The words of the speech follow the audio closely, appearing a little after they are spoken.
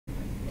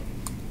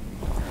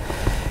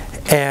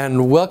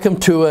And welcome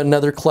to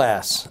another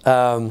class.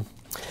 Again,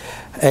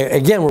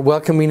 we're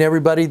welcoming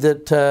everybody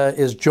that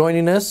is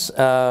joining us.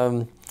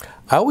 I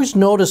always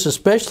notice,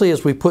 especially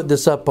as we put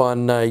this up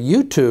on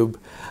YouTube,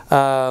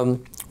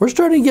 we're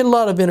starting to get a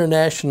lot of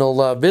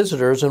international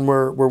visitors, and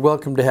we're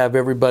welcome to have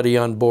everybody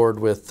on board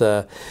with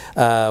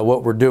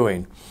what we're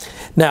doing.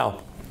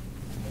 Now,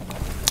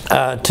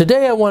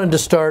 today I wanted to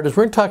start as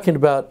we're talking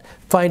about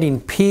finding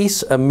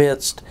peace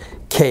amidst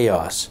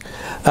chaos.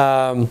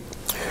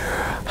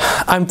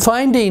 I'm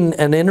finding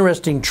an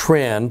interesting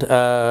trend.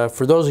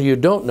 For those of you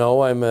who don't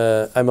know, I'm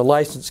a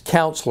licensed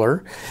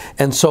counselor,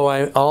 and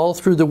so all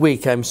through the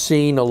week I'm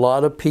seeing a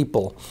lot of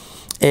people.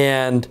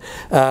 And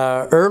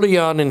early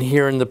on in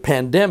here in the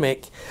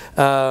pandemic,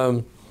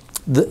 there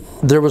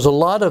was a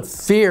lot of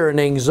fear and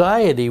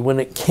anxiety when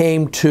it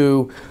came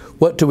to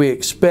what do we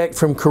expect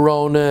from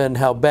Corona, and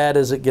how bad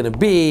is it going to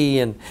be,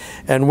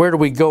 and where do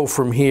we go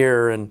from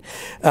here,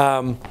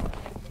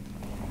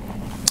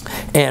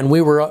 and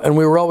we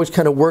were always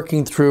kind of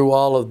working through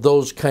all of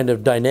those kind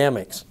of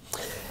dynamics.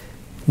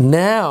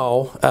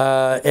 Now,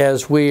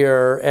 as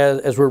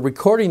we're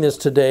recording this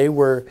today,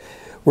 we're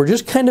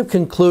just kind of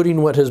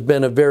concluding what has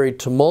been a very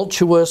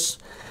tumultuous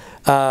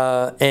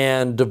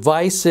and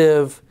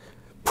divisive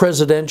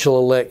presidential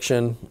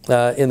election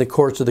in the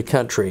course of the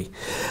country.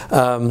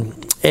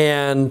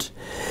 And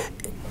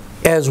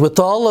as with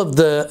all of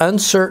the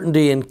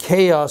uncertainty and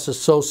chaos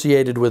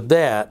associated with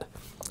that,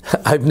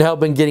 I've now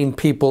been getting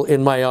people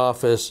in my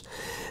office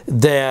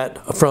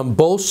that from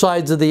both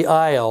sides of the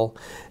aisle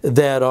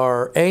that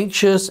are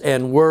anxious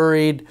and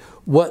worried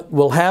what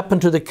will happen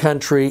to the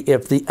country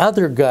if the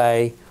other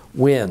guy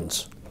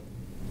wins.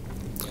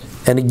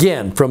 And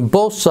again, from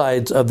both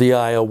sides of the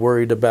aisle,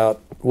 worried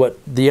about what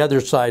the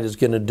other side is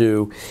going to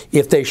do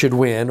if they should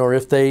win or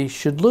if they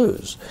should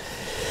lose.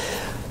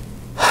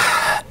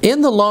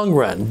 In the long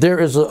run, there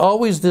is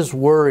always this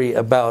worry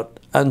about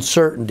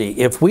uncertainty.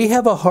 If we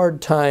have a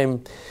hard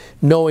time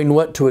knowing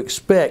what to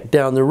expect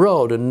down the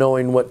road and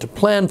knowing what to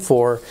plan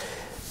for,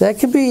 that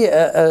can be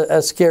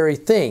a scary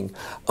thing.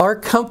 Our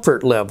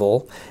comfort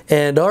level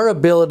and our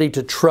ability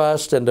to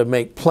trust and to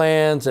make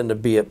plans and to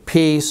be at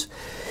peace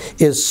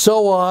is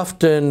so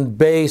often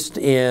based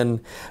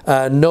in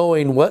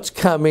knowing what's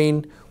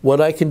coming, what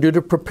I can do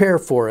to prepare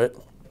for it,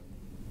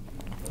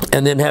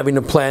 and then having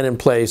a plan in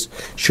place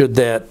should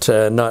that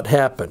not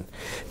happen.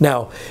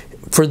 Now,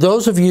 for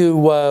those of you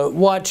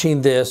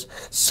watching this,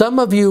 some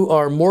of you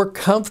are more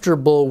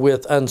comfortable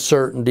with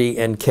uncertainty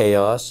and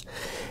chaos,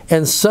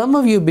 and some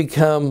of you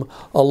become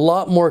a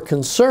lot more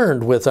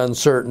concerned with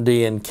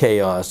uncertainty and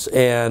chaos,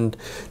 and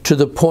to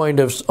the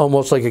point of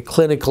almost like a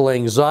clinical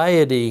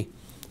anxiety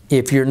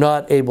if you're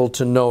not able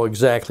to know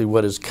exactly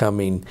what is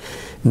coming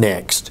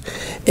next.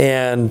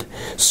 And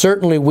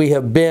certainly we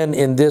have been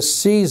in this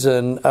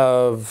season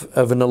of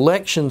an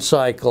election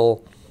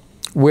cycle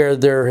where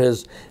there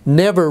has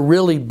never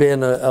really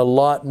been a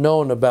lot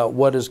known about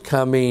what is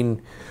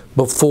coming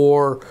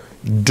before,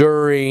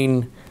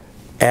 during,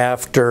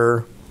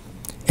 after,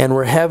 and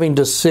we're having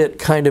to sit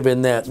kind of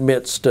in that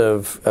midst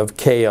of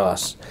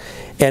chaos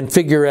and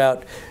figure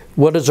out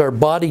what is our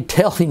body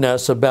telling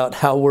us about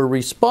how we're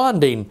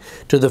responding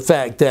to the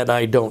fact that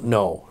I don't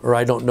know, or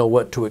I don't know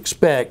what to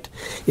expect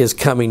is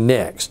coming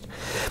next.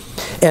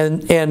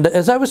 And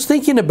as I was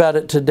thinking about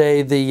it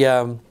today,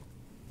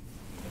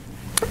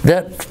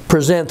 that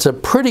presents a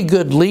pretty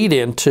good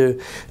lead-in to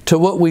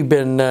what we've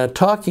been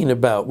talking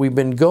about. We've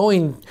been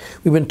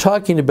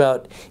talking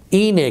about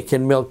Enoch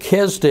and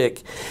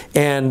Melchizedek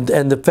and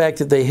the fact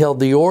that they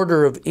held the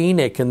order of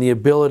Enoch and the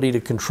ability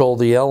to control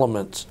the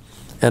elements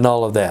and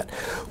all of that.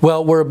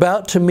 Well, we're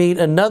about to meet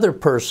another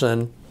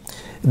person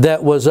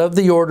that was of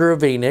the order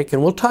of Enoch,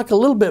 and we'll talk a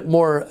little bit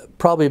more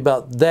probably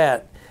about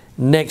that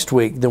next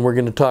week than we're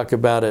going to talk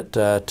about it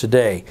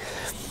today.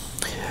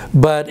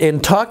 But in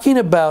talking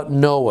about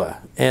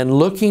Noah and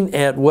looking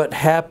at what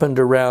happened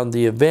around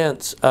the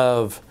events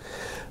of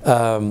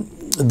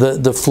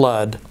the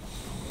flood,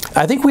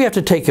 I think we have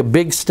to take a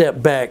big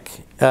step back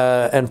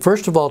and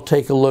first of all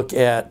take a look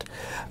at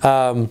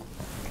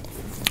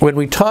when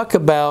we talk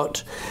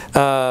about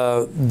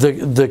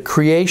the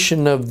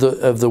creation of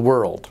the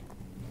world.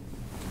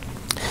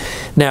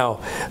 Now,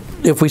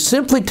 if we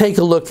simply take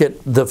a look at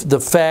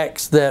the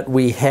facts that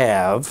we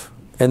have,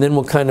 and then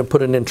we'll kind of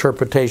put an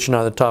interpretation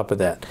on the top of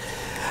that.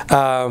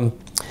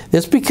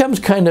 This becomes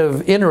kind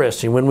of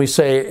interesting when we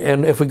say,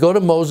 and if we go to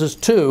Moses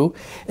 2,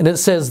 and it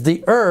says,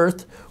 the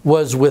earth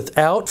was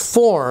without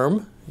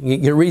form.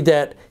 You read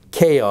that,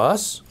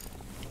 chaos.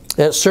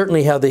 That's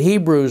certainly how the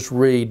Hebrews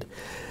read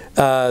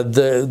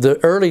the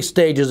early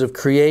stages of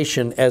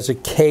creation as a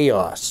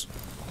chaos.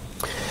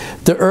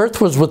 The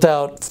earth was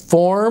without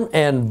form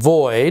and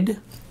void,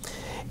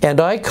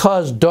 and I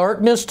caused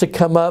darkness to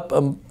come up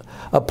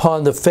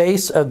upon the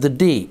face of the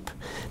deep.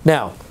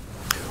 Now,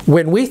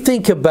 when we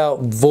think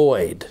about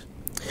void,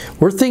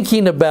 we're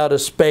thinking about a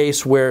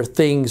space where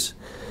there's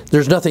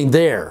nothing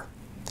there.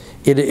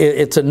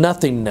 It's a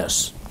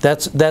nothingness.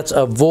 That's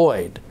a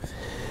void.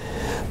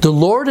 The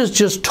Lord has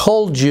just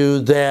told you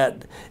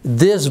that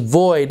this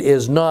void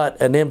is not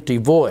an empty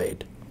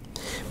void.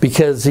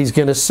 Because he's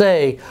going to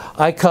say,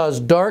 I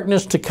caused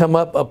darkness to come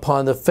up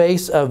upon the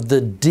face of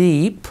the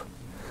deep,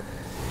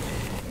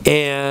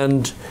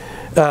 and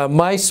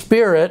my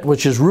spirit,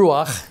 which is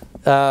Ruach,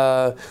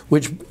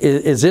 which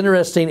is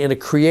interesting in a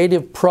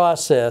creative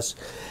process,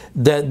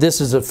 that this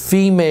is a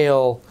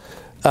female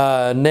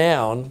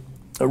noun,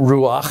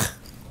 Ruach.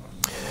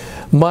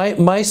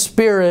 My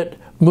spirit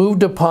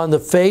moved upon the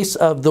face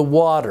of the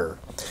water.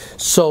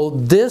 So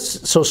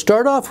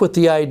start off with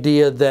the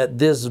idea that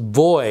this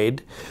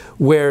void,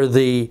 where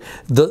the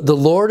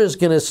Lord is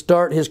going to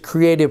start his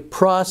creative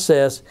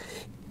process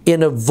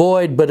in a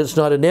void, but it's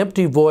not an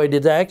empty void,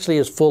 it actually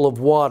is full of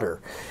water.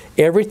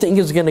 Everything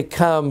is going to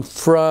come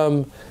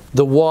from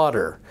the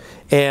water.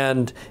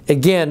 And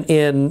again,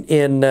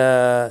 in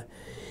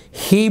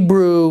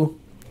Hebrew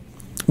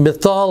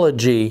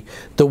mythology,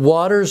 the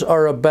waters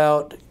are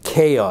about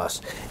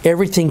chaos.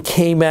 Everything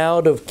came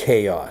out of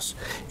chaos.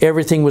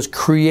 Everything was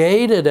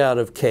created out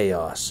of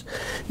chaos.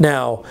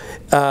 Now,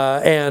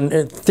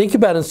 and think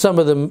about in some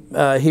of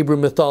the Hebrew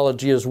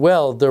mythology as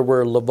well, there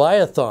were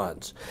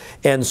leviathans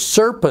and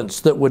serpents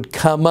that would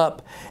come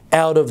up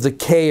out of the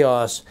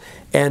chaos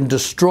and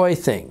destroy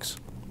things.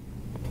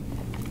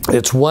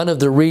 It's one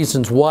of the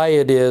reasons why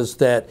it is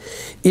that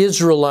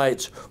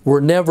Israelites were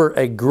never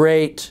a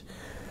great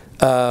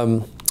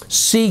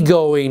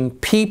seagoing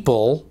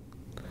people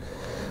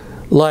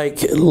like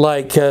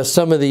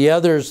some of the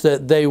others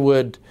that they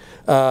would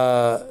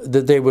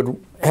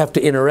have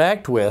to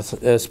interact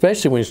with,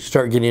 especially when you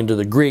start getting into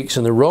the Greeks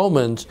and the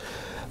Romans,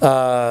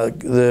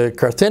 the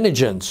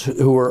Carthaginians,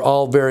 who were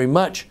all very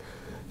much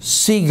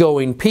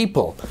seagoing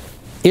people.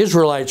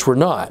 Israelites were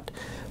not.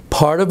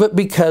 Part of it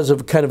because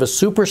of kind of a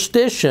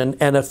superstition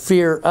and a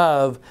fear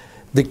of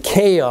the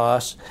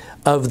chaos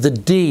of the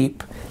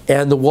deep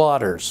and the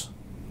waters,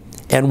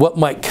 and what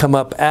might come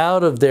up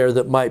out of there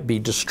that might be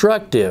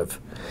destructive.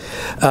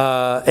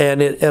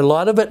 And a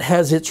lot of it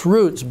has its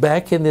roots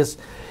back in this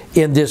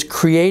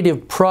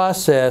creative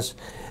process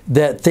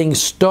that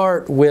things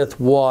start with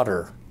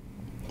water.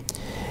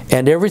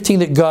 And everything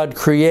that God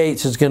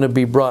creates is going to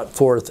be brought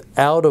forth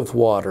out of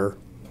water.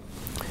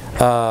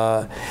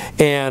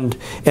 And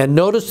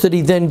notice that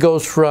he then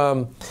goes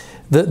from,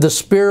 the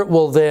Spirit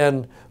will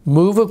then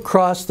move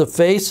across the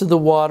face of the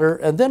water,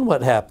 and then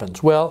what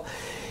happens? Well,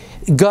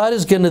 God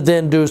is going to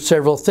then do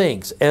several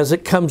things. As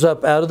it comes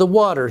up out of the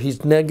water, he's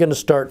then going to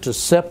start to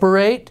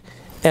separate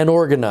and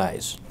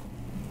organize.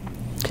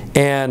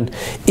 And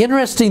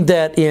interesting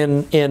that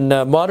in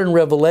modern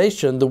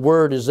revelation, the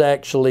word is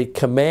actually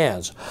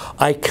commands.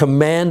 I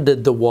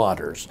commanded the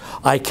waters.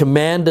 I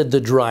commanded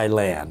the dry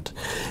land.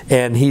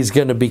 And he's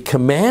going to be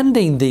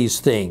commanding these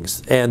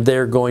things, and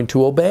they're going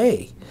to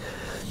obey.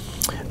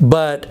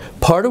 But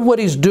part of what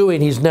he's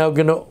doing, he's now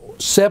going to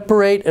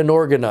separate and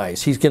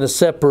organize. He's going to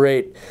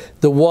separate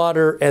the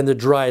water and the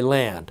dry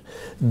land,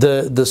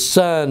 the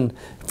sun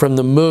from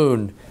the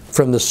moon,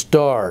 from the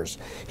stars.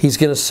 He's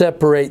going to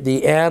separate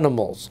the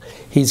animals.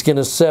 He's going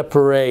to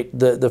separate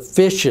the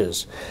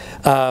fishes.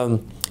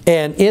 And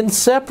in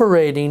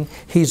separating,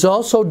 he's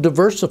also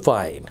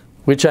diversifying,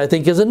 which I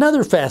think is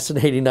another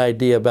fascinating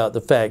idea about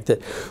the fact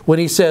that when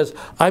he says,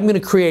 I'm going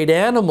to create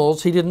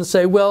animals, he didn't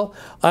say, well,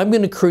 I'm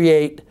going to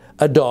create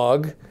a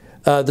dog,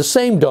 the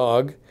same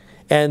dog,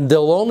 and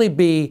there'll only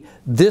be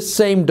this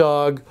same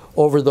dog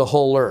over the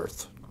whole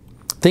earth.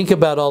 Think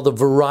about all the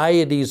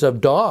varieties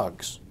of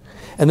dogs.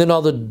 And then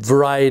all the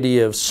variety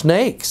of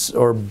snakes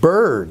or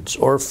birds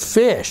or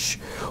fish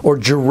or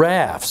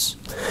giraffes.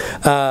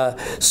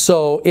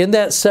 So in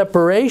that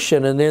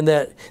separation and in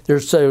that,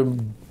 there's a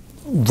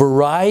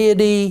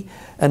variety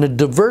and a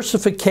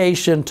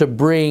diversification to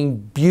bring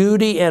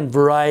beauty and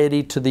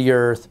variety to the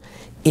earth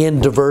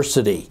in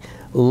diversity.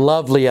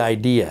 Lovely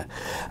idea.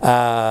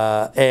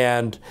 But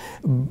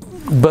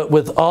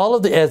with all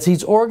of as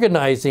he's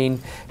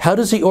organizing, how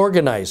does he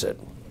organize it?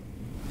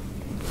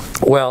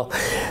 Well,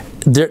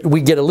 we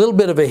get a little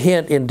bit of a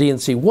hint in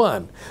D&C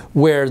 1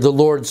 where the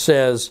Lord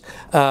says,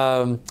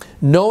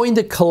 knowing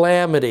the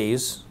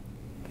calamities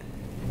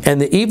and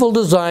the evil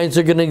designs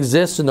that are going to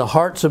exist in the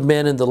hearts of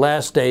men in the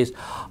last days,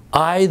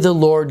 I, the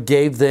Lord,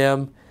 gave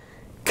them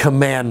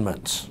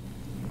commandments.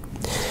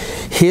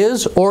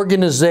 His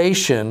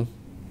organization,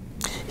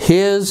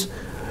 his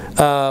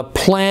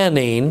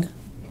planning,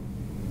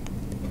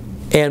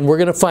 and we're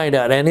going to find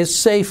out, and his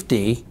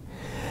safety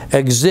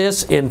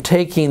exists in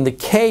taking the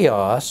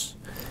chaos,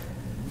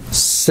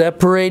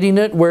 separating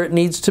it where it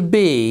needs to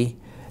be,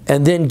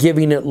 and then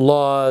giving it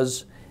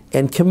laws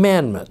and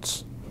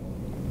commandments.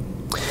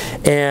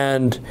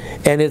 And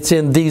it's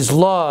in these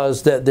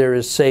laws that there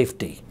is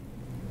safety,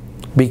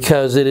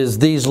 because it is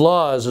these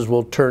laws, as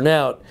will turn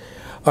out,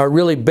 are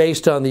really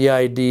based on the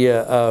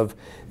idea of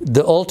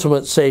the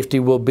ultimate safety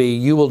will be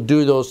you will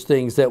do those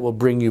things that will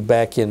bring you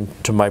back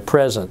into my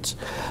presence.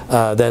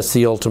 That's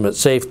the ultimate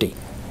safety.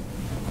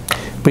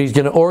 But he's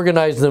going to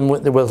organize them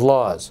with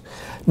laws.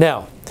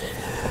 Now,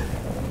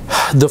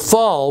 The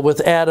fall with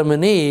Adam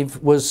and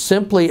Eve was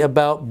simply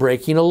about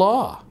breaking a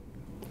law.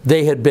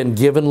 They had been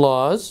given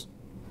laws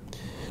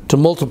to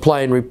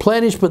multiply and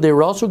replenish, but they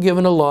were also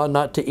given a law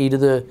not to eat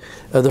of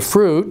the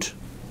fruit.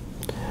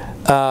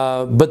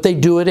 But they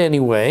do it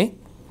anyway.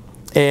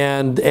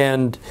 And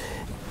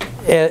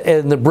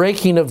the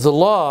breaking of the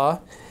law,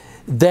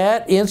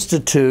 that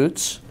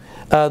institutes,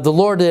 the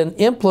Lord then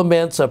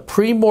implements a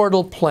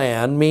premortal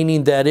plan,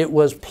 meaning that it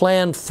was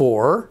planned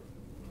for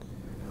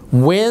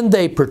when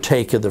they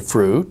partake of the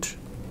fruit.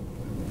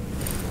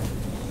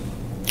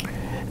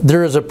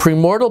 There is a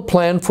premortal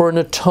plan for an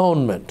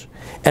atonement,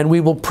 and we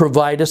will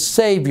provide a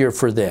Savior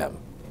for them.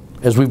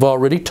 As we've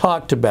already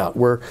talked about,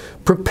 we're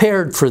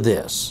prepared for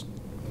this.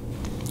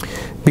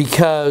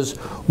 Because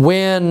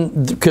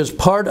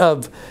part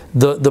of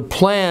the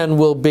plan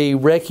will be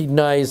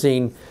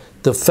recognizing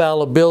the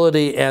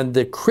fallibility and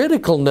the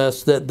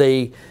criticalness that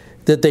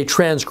they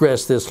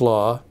transgress this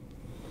law,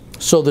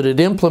 so that it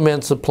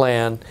implements the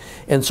plan,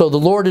 and so the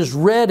Lord is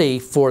ready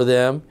for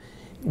them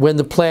when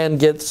the plan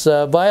gets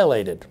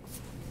violated.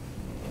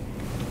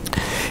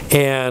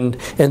 And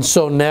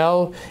so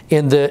now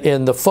in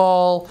the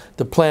fall,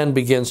 the plan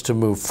begins to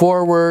move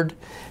forward,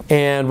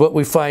 and what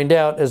we find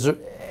out is,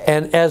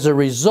 and as a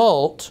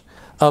result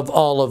of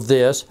all of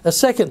this, a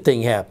second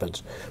thing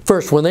happens.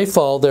 First, when they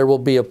fall, there will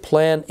be a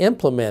plan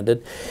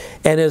implemented,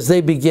 and as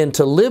they begin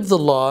to live the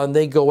law and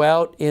they go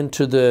out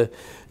into the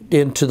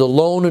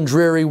lone and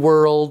dreary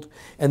world,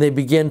 and they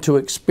begin to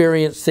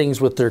experience things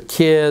with their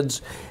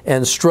kids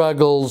and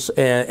struggles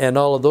and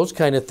all of those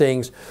kind of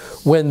things,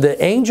 when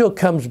the angel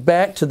comes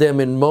back to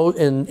them in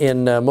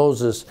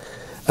Moses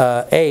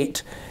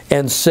 8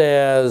 and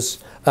says,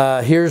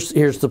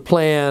 here's the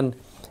plan,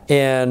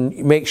 and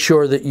make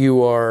sure that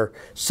you are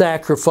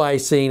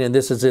sacrificing, and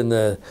this is in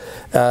the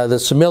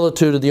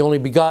similitude of the only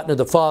begotten of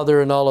the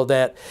Father and all of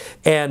that.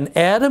 And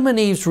Adam and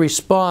Eve's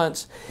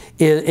response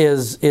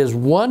is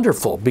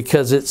wonderful,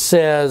 because it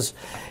says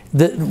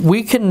that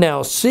we can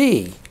now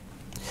see,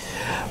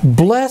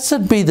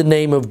 blessed be the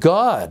name of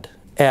God,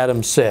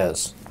 Adam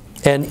says.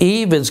 And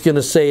Eve is going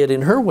to say it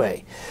in her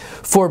way.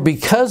 For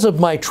because of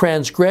my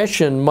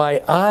transgression,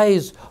 my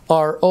eyes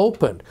are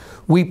opened.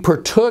 We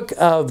partook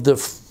of the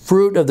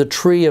fruit of the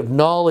tree of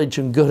knowledge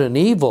and good and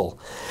evil.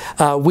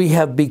 We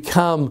have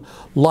become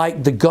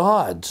like the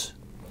gods.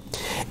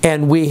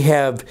 And we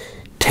have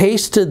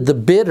tasted the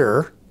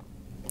bitter,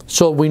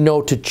 so we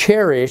know to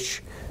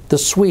cherish the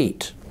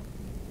sweet.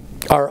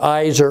 Our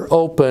eyes are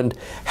opened.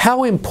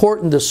 How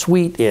important the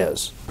sweet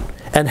is,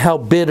 and how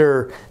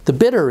bitter the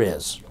bitter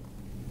is.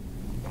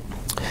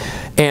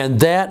 And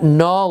that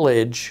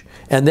knowledge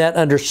and that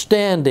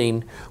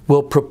understanding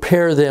will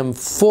prepare them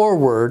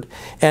forward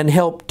and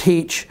help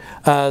teach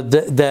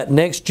that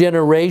next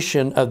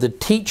generation of the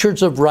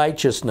teachers of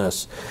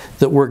righteousness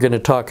that we're going to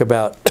talk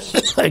about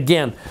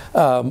again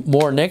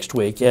more next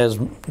week as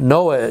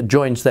Noah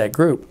joins that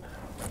group.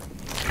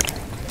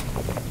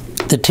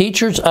 The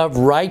teachers of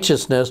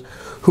righteousness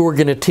who are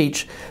going to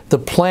teach the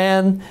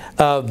plan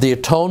of the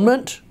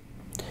atonement,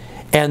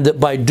 and that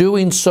by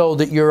doing so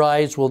that your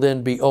eyes will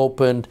then be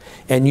opened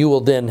and you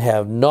will then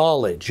have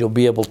knowledge. You'll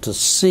be able to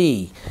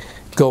see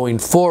going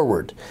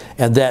forward.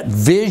 And that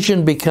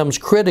vision becomes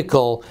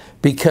critical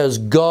because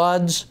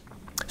God's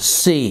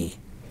see.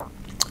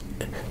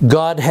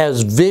 God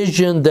has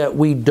vision that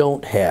we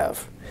don't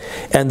have.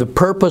 And the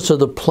purpose of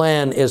the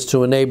plan is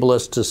to enable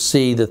us to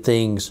see the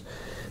things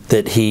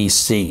that He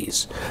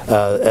sees.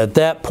 At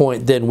that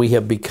point, then, we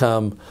have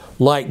become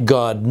like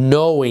God,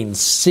 knowing,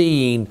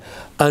 seeing,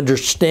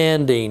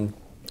 understanding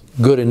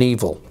good and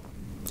evil,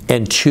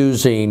 and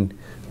choosing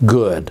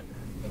good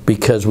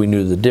because we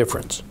knew the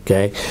difference.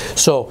 Okay,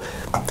 so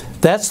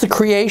that's the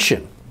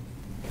creation,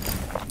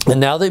 and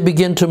now they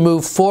begin to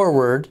move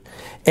forward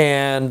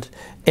and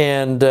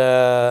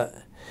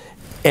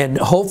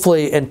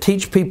hopefully and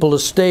teach people to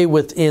stay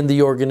within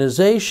the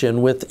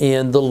organization,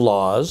 within the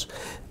laws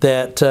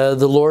that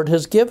the Lord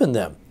has given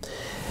them.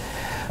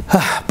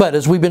 But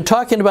as we've been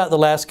talking about the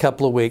last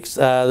couple of weeks,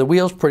 the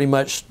wheels pretty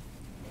much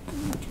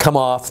come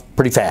off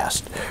pretty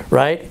fast,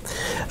 right?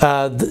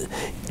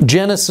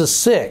 Genesis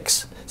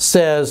 6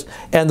 says,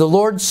 and the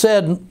Lord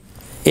said,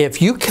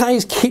 if you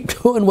guys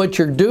keep doing what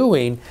you're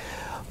doing,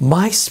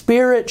 my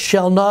spirit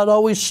shall not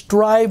always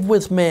strive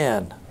with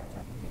man.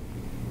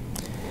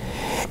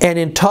 And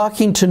in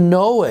talking to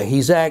Noah,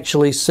 he's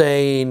actually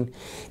saying,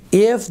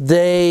 if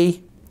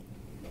they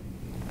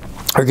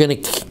are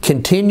going to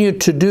continue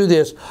to do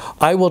this,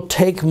 I will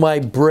take my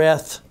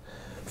breath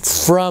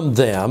from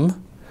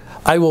them.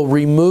 I will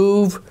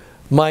remove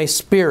my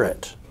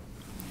spirit.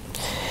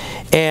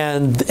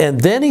 And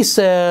then he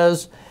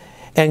says,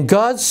 and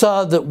God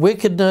saw that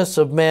wickedness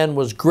of man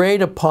was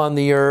great upon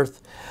the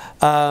earth,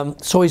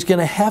 so he's going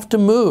to have to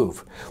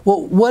move.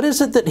 Well, what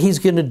is it that he's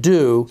going to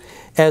do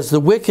as the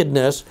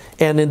wickedness,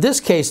 and in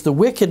this case, the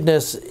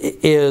wickedness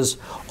is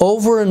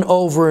over and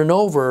over and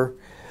over,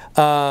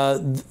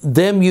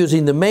 them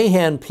using the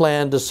Mahan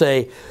plan to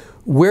say,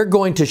 we're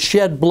going to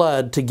shed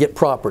blood to get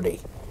property.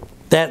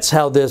 That's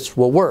how this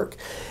will work.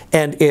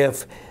 And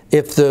if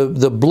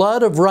the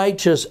blood of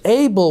righteous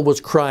Abel was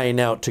crying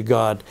out to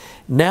God,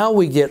 now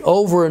we get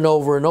over and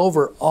over and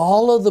over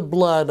all of the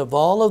blood of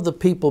all of the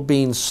people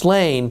being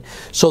slain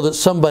so that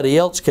somebody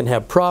else can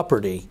have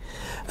property.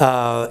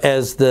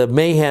 As the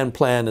Mahan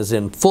plan is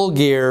in full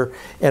gear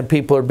and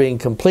people are being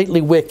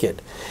completely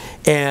wicked.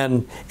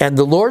 And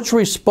the Lord's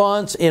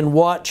response in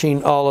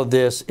watching all of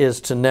this is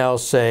to now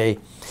say,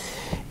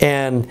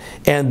 and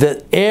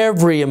that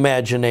every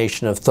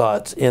imagination of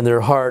thoughts in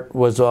their heart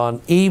was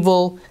on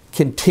evil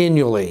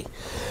continually.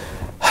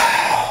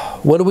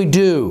 What do we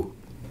do?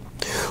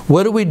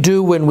 What do we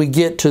do when we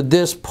get to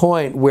this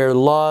point where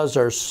laws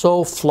are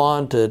so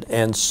flaunted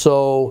and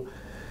so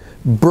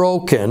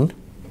broken?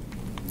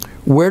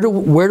 Where do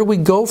we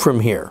go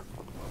from here?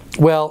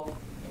 Well,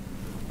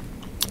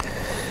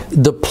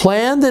 the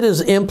plan that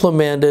is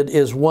implemented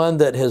is one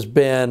that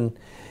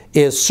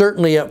is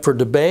certainly up for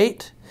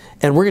debate,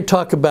 and we're going to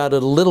talk about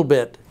it a little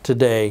bit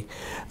today,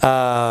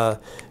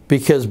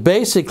 because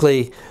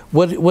basically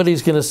what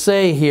he's going to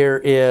say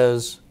here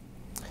is,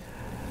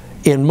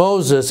 in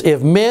Moses,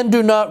 if men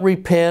do not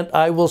repent,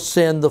 I will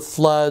send the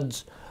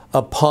floods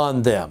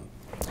upon them.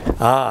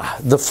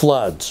 The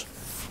floods.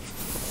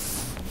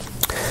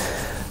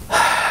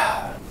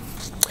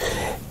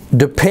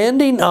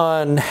 Depending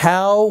on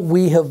how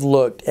we have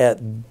looked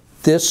at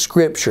this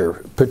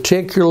scripture,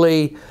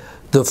 particularly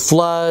the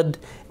flood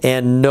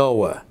and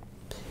Noah,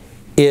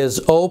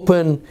 is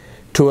open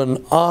to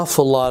an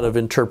awful lot of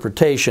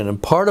interpretation.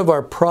 And part of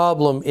our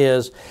problem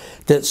is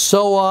that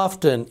so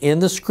often in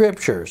the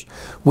scriptures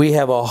we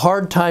have a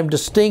hard time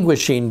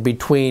distinguishing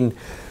between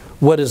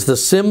what is the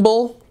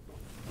symbol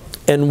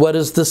and what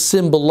is the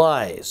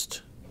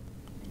symbolized.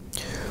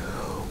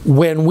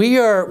 When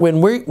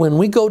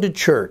we go to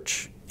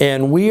church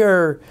and we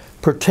are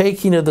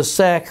partaking of the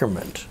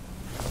sacrament,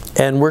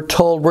 and we're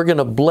told we're going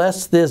to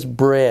bless this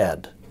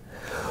bread,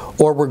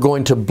 or we're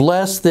going to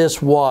bless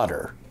this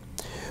water,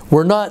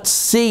 we're not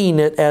seeing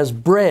it as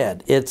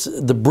bread.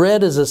 The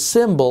bread is a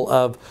symbol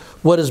of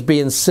what is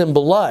being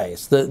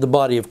symbolized, the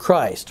body of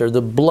Christ, or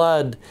the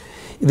blood.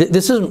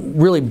 This isn't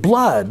really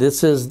blood.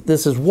 This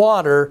is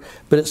water,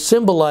 but it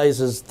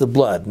symbolizes the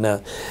blood.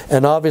 Now,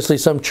 and obviously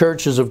some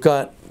churches have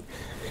got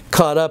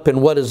caught up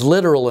in what is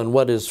literal and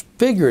what is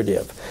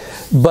figurative.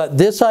 But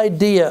this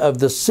idea of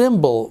the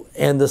symbol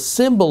and the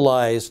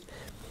symbolized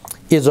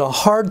is a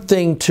hard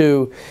thing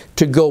to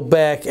go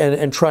back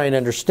and try and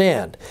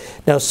understand.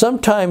 Now,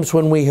 sometimes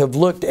when we have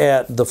looked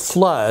at the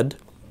flood,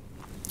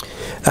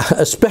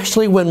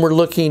 especially when we're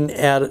looking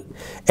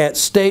at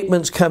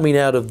statements coming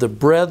out of the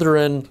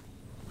Brethren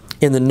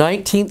in the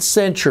 19th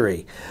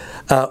century,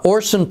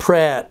 Orson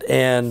Pratt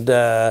and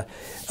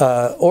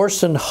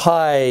Orson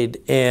Hyde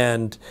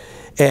and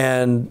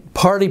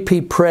Parley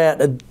P.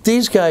 Pratt,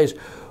 these guys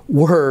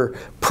were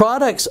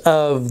products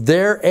of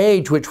their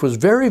age, which was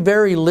very,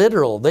 very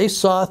literal. They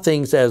saw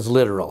things as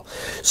literal.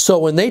 So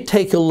when they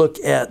take a look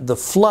at the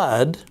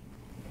flood,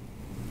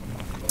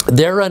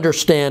 their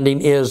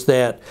understanding is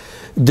that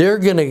they're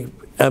going to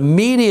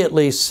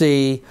immediately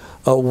see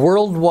a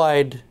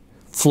worldwide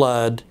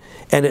flood,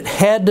 and it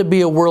had to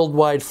be a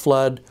worldwide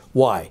flood.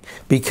 Why?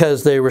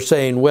 Because they were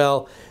saying,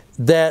 well,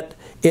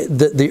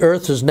 the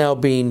earth is now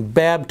being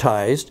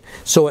baptized,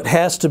 so it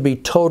has to be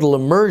total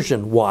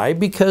immersion. Why?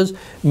 Because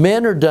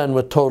men are done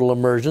with total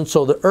immersion,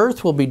 so the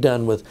earth will be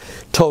done with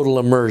total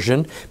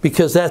immersion,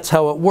 because that's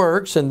how it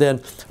works. And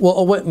then,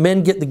 well,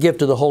 men get the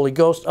gift of the Holy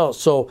Ghost. Oh,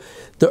 so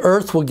the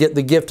earth will get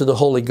the gift of the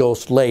Holy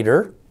Ghost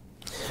later.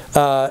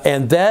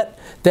 And that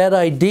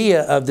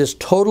idea of this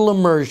total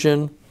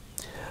immersion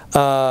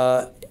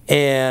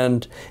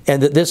and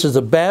that this is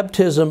a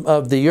baptism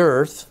of the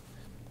earth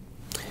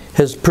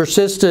has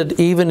persisted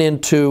even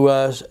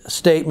into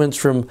statements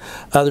from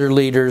other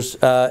leaders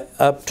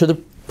up to the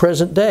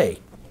present day.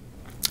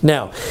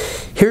 Now,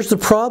 here's the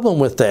problem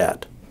with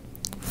that.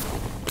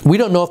 We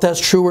don't know if that's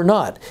true or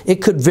not.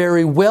 It could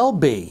very well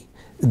be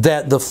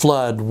that the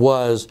flood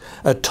was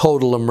a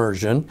total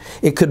immersion.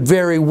 It could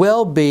very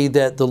well be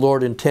that the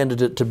Lord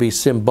intended it to be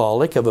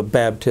symbolic of a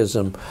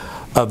baptism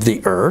of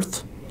the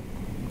earth.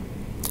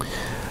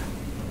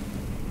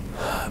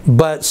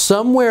 But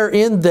somewhere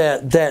in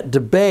that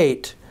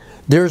debate,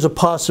 there's a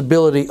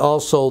possibility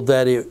also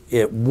that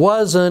it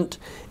wasn't,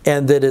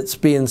 and that it's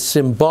being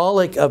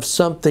symbolic of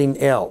something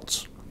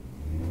else.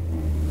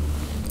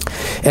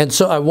 And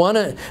so I want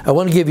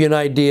to give you an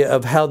idea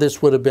of how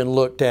this would have been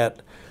looked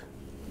at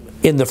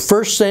in the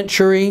first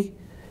century,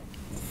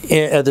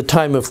 at the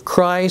time of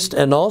Christ,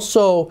 and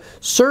also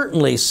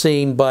certainly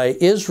seen by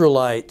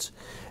Israelites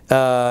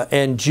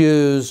and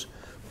Jews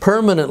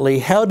permanently.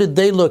 How did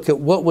they look at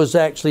what was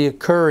actually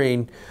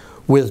occurring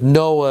with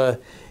Noah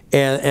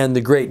and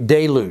the great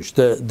deluge,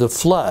 the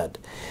flood,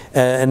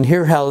 and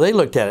hear how they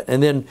looked at it.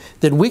 And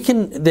then we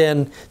can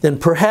then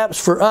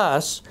perhaps for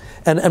us,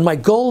 and my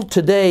goal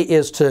today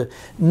is to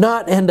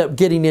not end up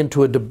getting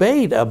into a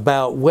debate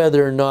about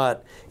whether or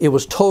not it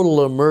was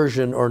total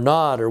immersion or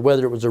not, or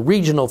whether it was a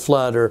regional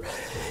flood, or,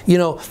 you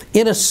know,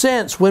 in a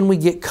sense, when we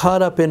get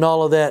caught up in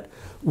all of that,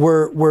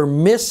 we're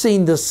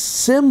missing the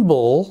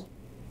symbol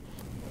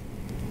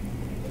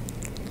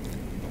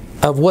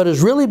of what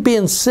is really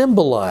being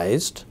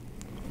symbolized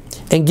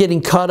and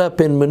getting caught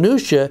up in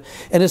minutia.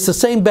 And it's the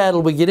same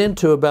battle we get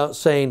into about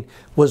saying,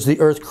 was the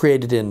earth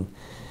created in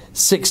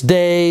 6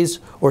 days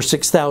or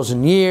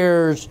 6,000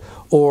 years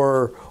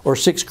or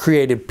 6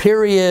 creative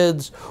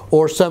periods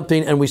or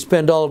something, and we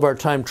spend all of our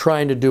time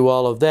trying to do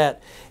all of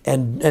that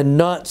and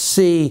not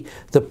see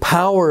the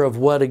power of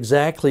what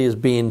exactly is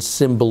being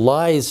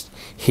symbolized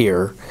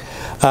here.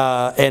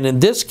 And in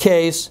this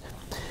case,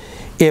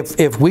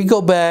 if we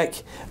go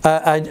back,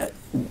 a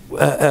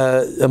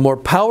more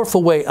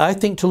powerful way, I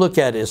think, to look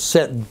at it is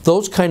set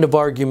those kind of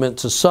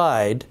arguments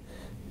aside,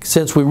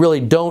 since we really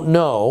don't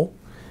know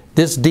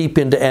this deep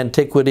into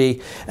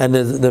antiquity and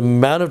the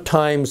amount of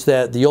times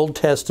that the Old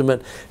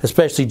Testament,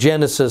 especially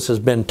Genesis, has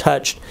been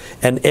touched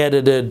and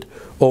edited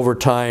over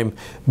time.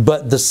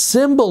 But the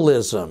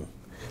symbolism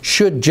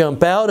should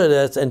jump out at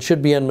us and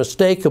should be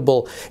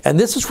unmistakable. And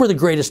this is where the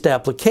greatest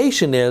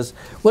application is.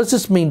 What does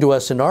this mean to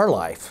us in our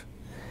life?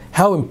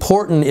 How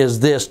important is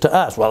this to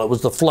us? Well, it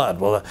was the flood.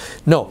 Well,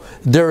 no,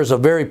 there is a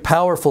very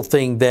powerful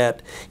thing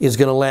that is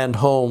going to land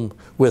home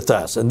with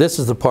us. And this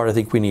is the part I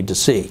think we need to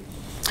see.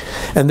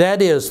 And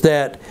that is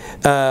that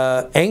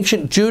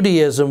ancient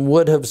Judaism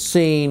would have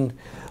seen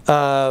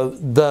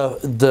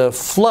the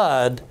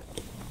flood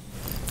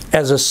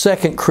as a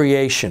second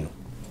creation.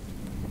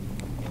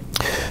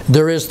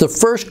 There is the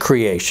first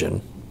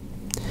creation.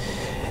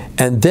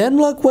 And then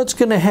look what's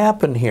going to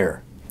happen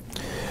here.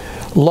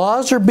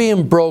 Laws are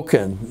being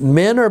broken.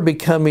 Men are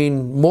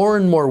becoming more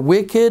and more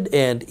wicked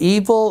and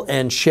evil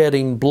and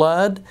shedding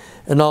blood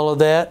and all of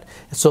that.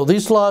 So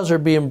these laws are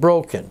being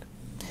broken.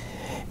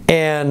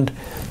 And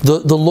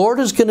the Lord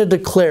is going to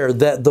declare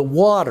that the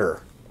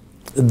water,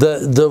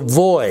 the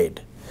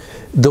void,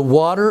 the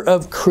water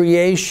of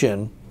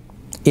creation,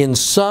 in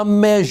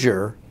some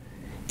measure,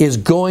 is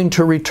going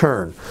to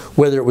return.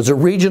 Whether it was a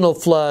regional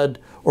flood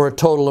or a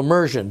total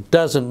immersion,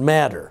 doesn't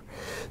matter.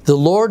 The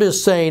Lord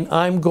is saying,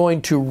 I'm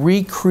going to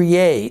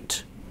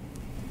recreate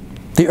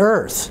the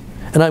earth,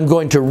 and I'm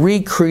going to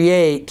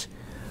recreate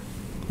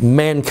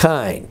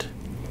mankind.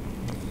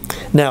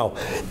 Now,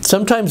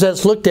 sometimes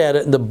that's looked at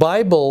it in the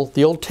Bible.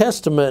 The Old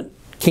Testament,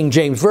 King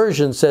James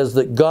Version, says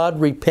that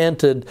God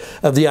repented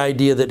of the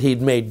idea that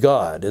He'd made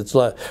God. It's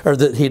like, or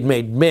that He'd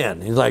made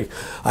men. He's like,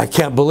 I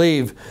can't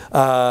believe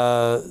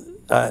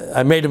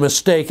I made a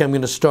mistake. I'm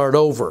going to start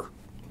over.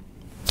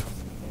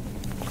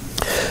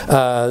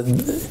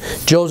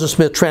 Joseph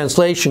Smith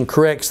translation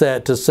corrects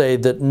that to say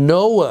that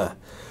Noah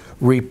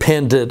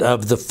repented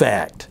of the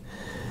fact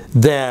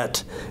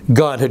that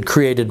God had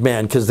created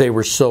man because they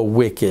were so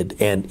wicked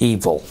and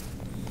evil.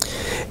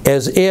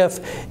 As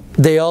if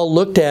they all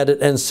looked at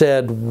it and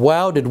said,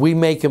 wow, did we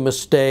make a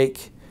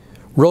mistake?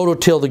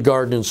 Rototill the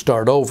garden and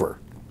start over.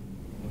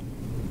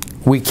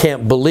 We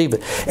can't believe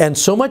it. And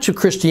so much of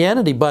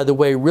Christianity, by the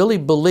way, really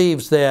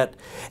believes that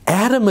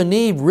Adam and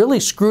Eve really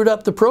screwed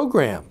up the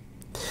program.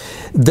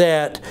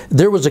 That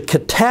there was a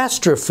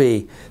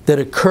catastrophe that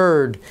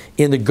occurred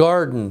in the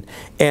garden,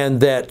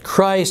 and that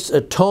Christ's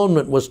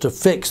atonement was to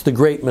fix the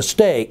great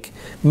mistake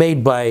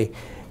made by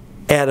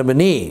Adam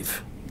and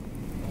Eve.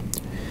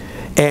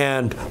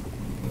 And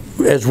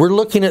as we're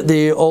looking at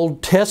the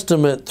Old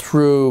Testament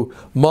through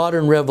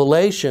modern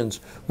revelations,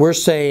 we're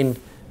saying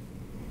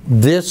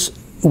this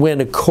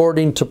went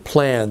according to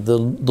plan. The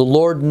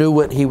Lord knew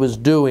what He was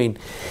doing,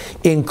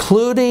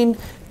 including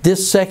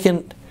this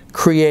second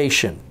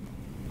creation.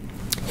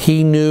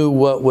 He knew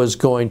what was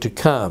going to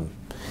come.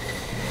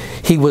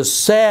 He was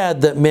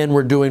sad that men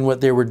were doing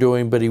what they were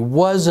doing, but He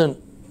wasn't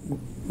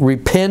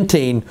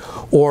repenting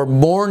or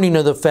mourning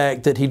of the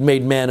fact that He'd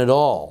made man at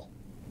all.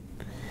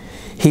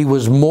 He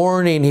was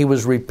mourning, he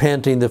was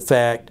repenting the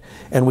fact,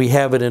 and we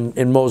have it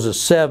in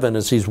Moses 7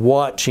 as he's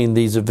watching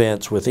these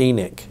events with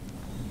Enoch,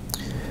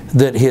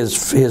 that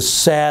his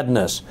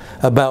sadness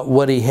about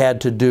what he had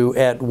to do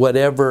at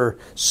whatever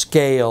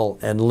scale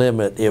and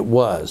limit it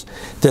was,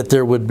 that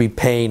there would be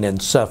pain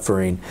and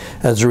suffering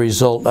as a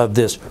result of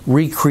this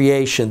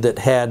recreation that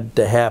had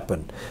to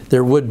happen.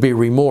 There would be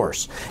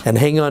remorse. And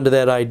hang on to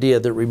that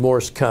idea that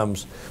remorse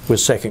comes with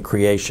second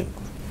creation.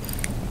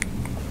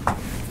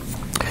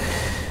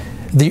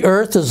 The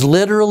earth is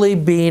literally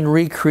being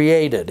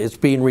recreated. It's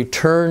being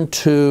returned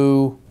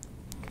to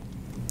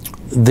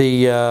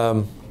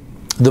the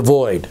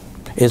void.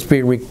 It's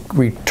being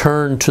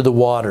returned to the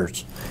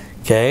waters.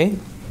 Okay?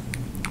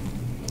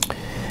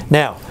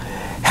 Now,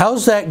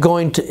 how's that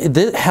going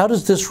to, how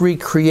does this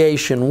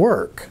recreation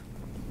work?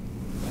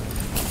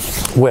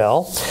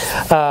 Well,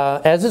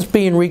 as it's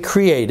being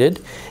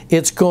recreated,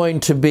 it's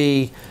going to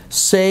be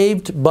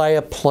saved by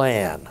a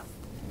plan.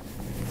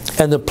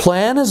 And the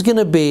plan is going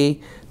to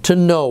be to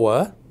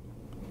Noah,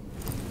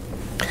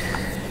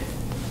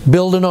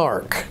 build an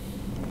ark.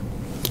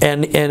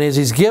 And as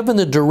he's given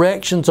the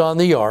directions on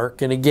the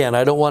ark, and again,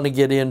 I don't want to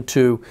get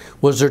into,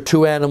 was there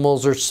 2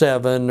 animals or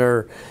 7,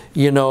 or,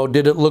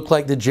 did it look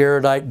like the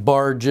Jaredite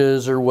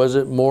barges, or was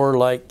it more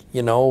like,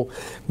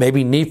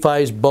 maybe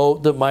Nephi's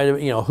boat that might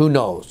have, who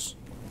knows.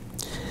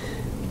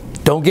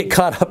 Don't get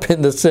caught up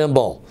in the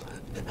symbol.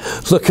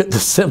 Look at the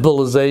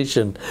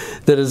symbolization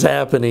that is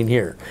happening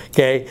here.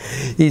 Okay,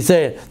 he's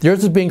saying the earth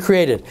is being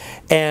created,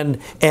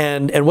 and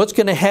what's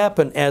going to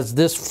happen as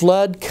this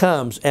flood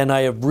comes, and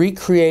I have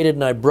recreated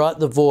and I brought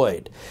the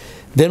void.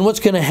 Then what's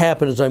going to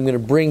happen is I'm going to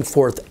bring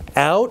forth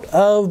out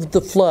of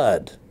the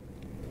flood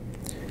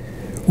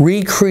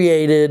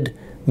recreated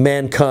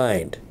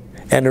mankind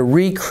and a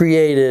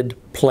recreated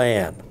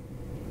plan.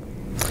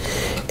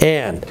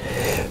 And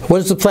what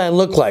does the plan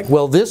look like?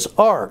 Well, this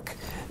ark,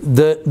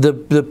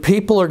 the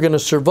people are going to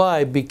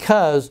survive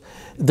because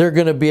they're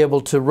going to be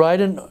able to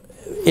ride in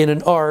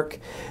an ark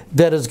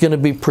that is going to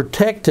be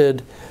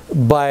protected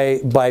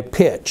by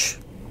pitch.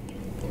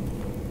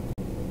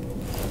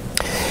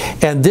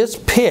 And this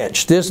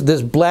pitch, this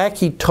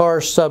blacky tar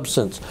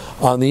substance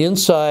on the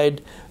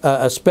inside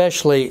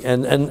especially,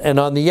 and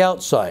on the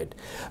outside.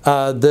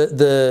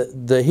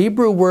 The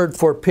Hebrew word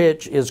for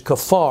pitch is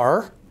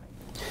kafar,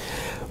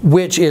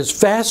 which is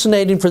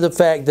fascinating for the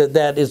fact that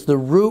that is the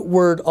root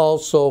word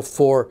also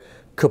for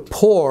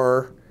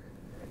kippur,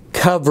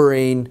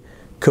 covering,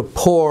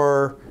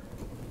 kippur,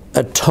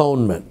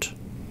 atonement.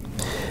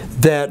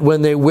 That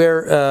when they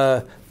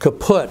wear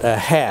kaput, a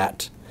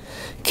hat,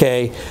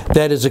 okay,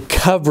 that is a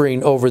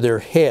covering over their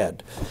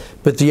head.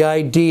 But the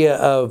idea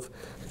of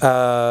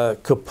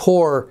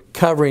kippur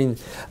covering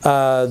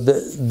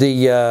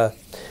the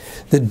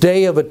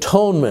Day of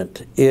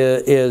Atonement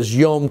is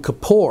Yom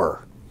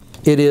Kippur.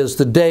 It is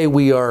the day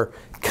we are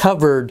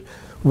covered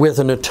with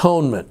an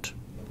atonement,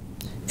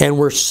 and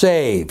we're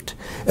saved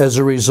as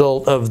a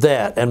result of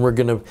that. And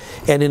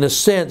and in a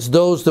sense,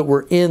 those that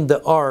were in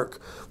the ark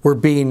were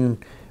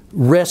being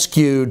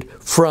rescued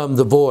from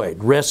the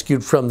void,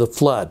 rescued from the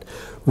flood,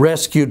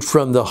 rescued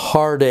from the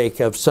heartache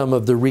of some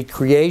of the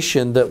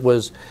recreation that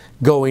was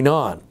going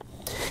on.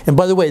 And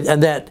by the way,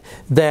 and that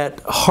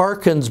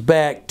harkens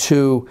back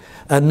to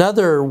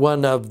another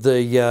one of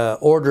the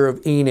Order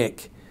of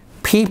Enoch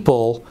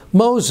people,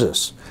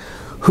 Moses,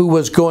 who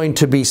was going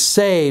to be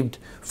saved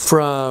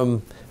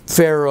from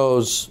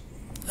Pharaoh's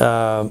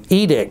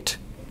edict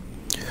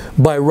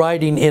by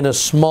riding in a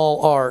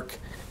small ark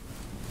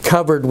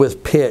covered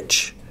with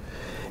pitch,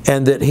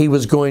 and that he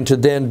was going to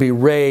then be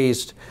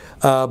raised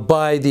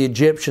by the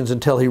Egyptians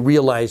until he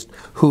realized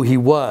who he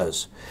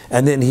was.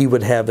 And then he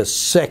would have a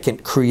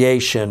second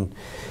creation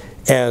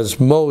as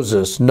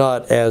Moses,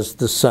 not as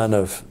the son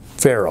of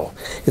Pharaoh.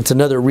 It's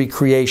another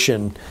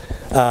recreation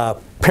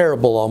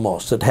parable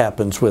almost that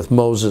happens with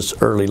Moses'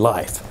 early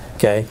life.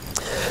 Okay,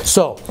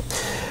 so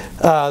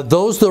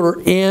those that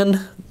are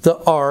in the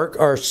ark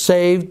are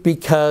saved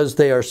because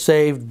they are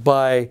saved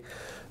by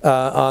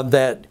on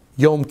that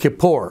Yom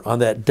Kippur, on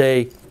that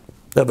Day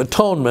of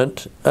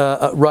Atonement,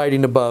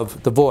 riding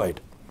above the void.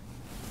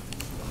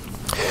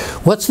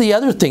 What's the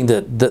other thing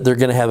that they're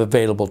going to have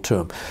available to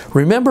them?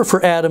 Remember,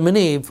 for Adam and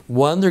Eve,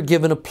 one, they're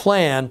given a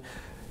plan.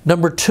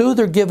 Number two,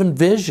 they're given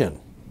vision.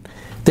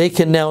 They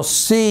can now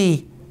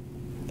see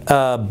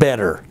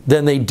better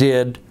than they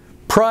did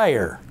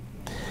prior.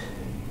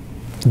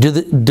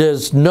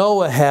 Does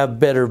Noah have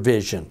better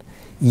vision?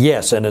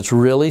 Yes, and it's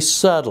really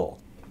subtle.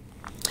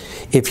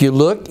 If you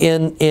look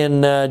in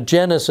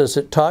Genesis,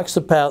 it talks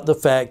about the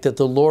fact that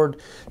the Lord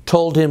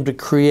told him to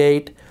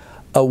create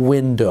a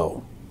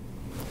window.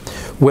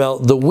 Well,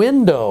 the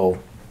window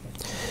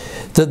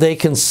that they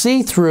can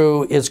see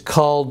through is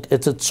called,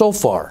 it's a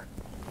tzofar.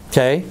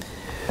 Okay?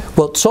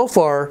 Well,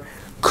 tzofar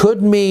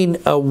could mean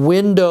a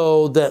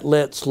window that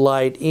lets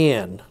light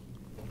in.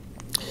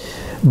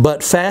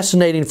 But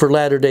fascinating for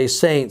Latter-day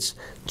Saints,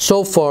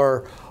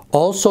 tzofar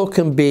also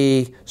can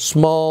be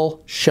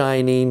small,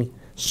 shining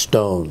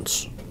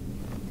stones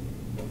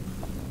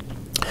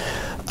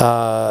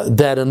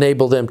that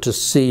enable them to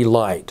see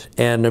light.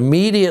 And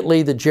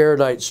immediately the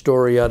Jaredite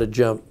story ought to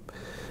jump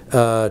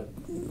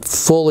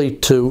fully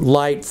to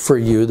light for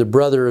you, the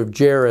brother of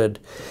Jared,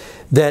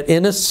 that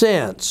in a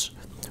sense,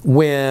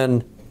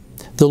 when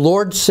the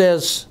Lord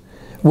says,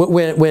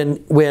 when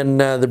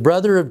the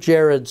brother of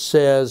Jared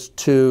says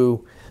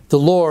to the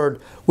Lord,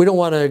 we don't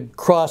want to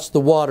cross the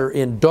water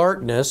in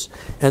darkness,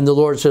 and the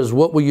Lord says,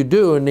 what will you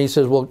do? And he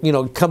says, well, you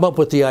know, come up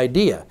with the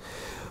idea.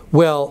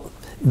 Well,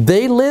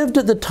 they lived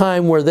at the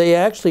time where they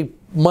actually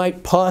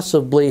might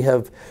possibly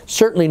have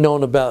certainly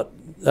known about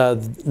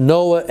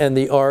Noah and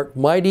the ark,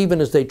 might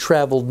even as they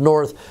traveled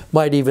north,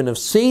 might even have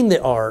seen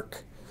the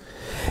ark.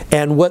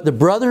 And what the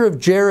brother of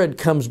Jared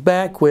comes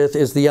back with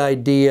is the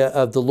idea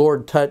of the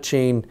Lord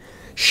touching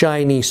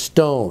shiny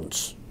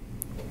stones.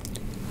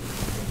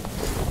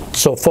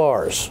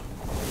 Tzofars.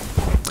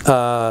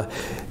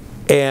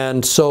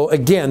 And so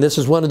again, this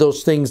is one of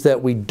those things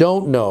that we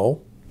don't know,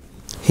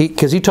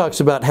 because he talks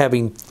about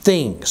having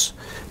things,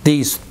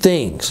 these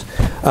things.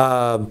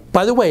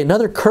 By the way,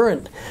 another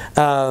current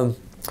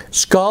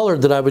scholar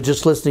that I was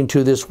just listening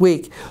to this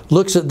week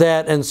looks at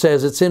that and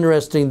says it's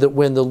interesting that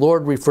when the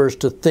Lord refers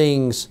to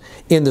things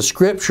in the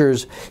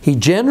Scriptures, he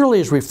generally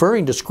is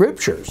referring to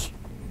Scriptures.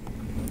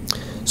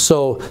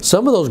 So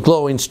some of those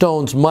glowing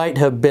stones might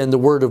have been the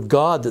Word of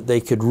God that they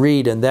could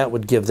read, and that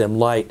would give them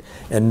light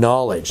and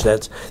knowledge.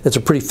 That's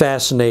a pretty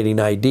fascinating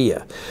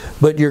idea.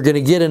 But you're going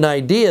to get an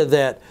idea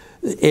that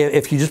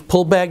if you just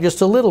pull back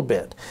just a little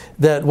bit,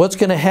 that what's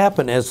going to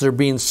happen as they're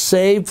being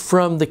saved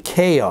from the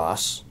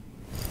chaos,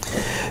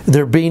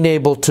 they're being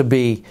able to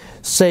be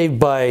saved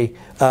by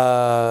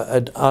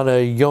on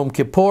a Yom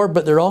Kippur,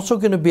 but they're also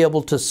going to be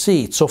able to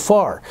see. So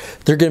far,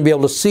 they're going to be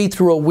able to see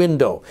through a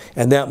window,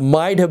 and that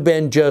might have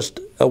been just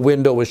a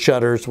window with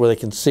shutters where they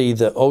can see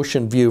the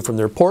ocean view from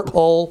their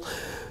porthole.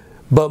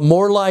 But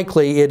more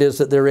likely it is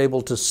that they're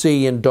able to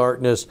see in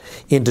darkness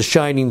into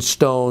shining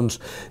stones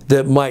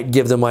that might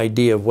give them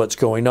idea of what's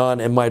going on,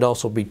 and might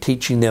also be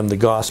teaching them the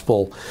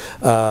gospel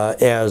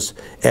as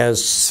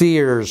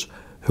seers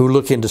who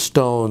look into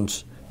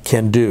stones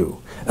can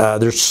do.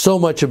 There's so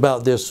much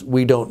about this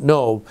we don't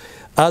know,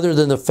 other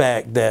than the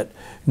fact that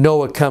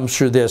Noah comes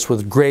through this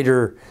with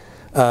greater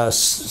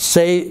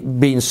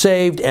being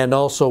saved, and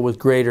also with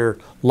greater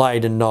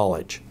light and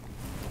knowledge.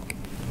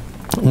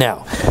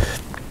 Now,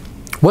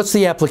 what's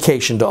the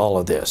application to all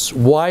of this?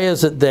 Why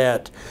is it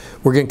that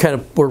we're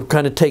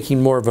kind of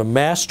taking more of a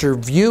master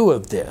view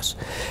of this?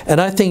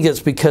 And I think it's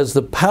because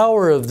the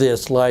power of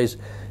this lies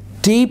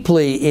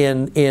deeply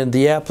in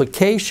the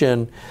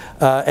application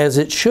as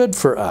it should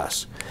for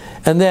us.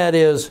 And that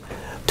is,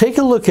 take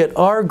a look at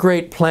our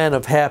great plan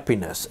of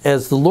happiness.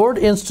 As the Lord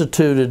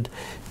instituted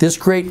this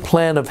great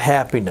plan of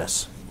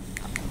happiness,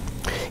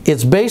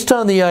 it's based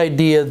on the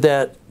idea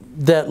that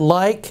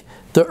like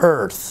the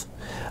earth,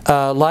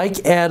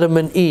 like Adam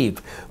and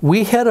Eve,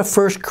 we had a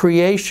first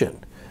creation.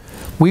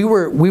 We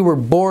were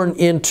born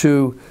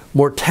into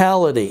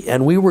mortality,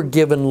 and we were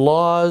given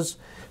laws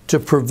to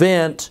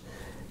prevent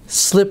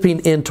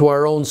slipping into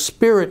our own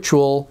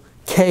spiritual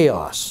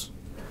chaos.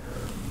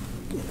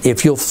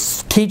 If you'll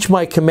teach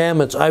my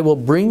commandments, I will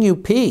bring you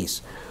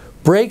peace.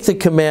 Break the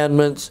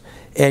commandments,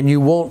 and you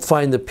won't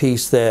find the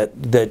peace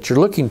that you're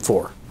looking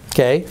for.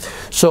 Okay?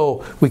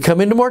 So we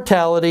come into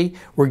mortality.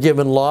 We're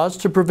given laws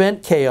to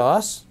prevent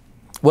chaos.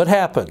 What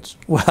happens?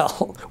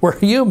 Well, we're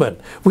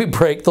human. We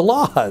break the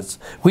laws.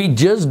 We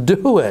just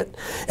do it.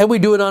 And we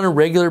do it on a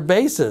regular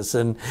basis.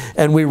 And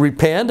we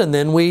repent, and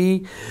then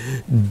we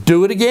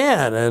do it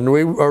again. And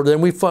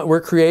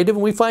we're creative,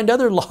 and we find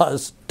other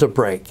laws to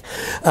break.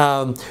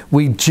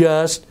 We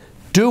just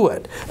do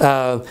it.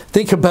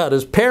 Think about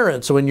as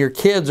parents, when your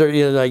kids are,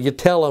 you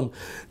tell them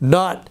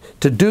not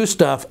to do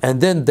stuff, and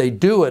then they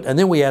do it, and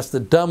then we ask the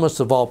dumbest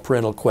of all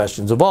parental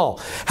questions of all.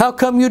 How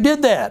come you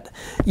did that?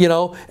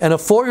 And a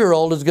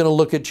 4-year-old is going to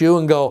look at you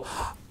and go,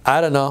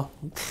 I don't know.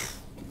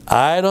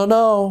 I don't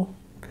know.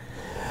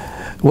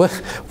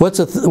 What's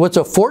a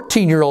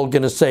 14-year-old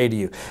going to say to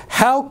you?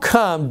 How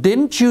come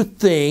didn't you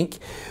think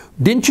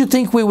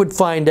we would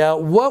find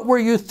out? What were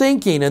you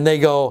thinking? And they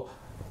go,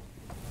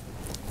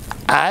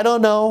 I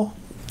don't know.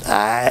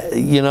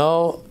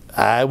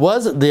 I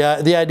wasn't.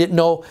 I didn't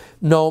know.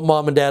 No,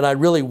 Mom and Dad, I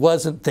really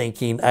wasn't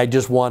thinking. I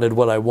just wanted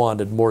what I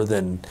wanted more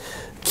than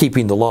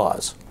keeping the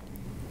laws.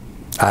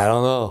 I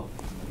don't know.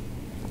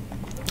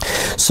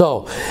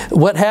 So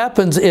what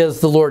happens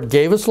is the Lord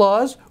gave us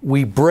laws.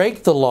 We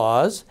break the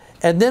laws.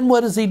 And then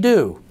what does He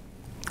do?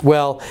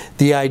 Well,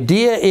 the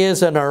idea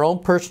is in our own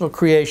personal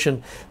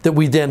creation that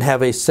we then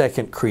have a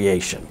second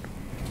creation.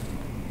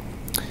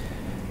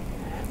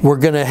 We're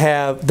going to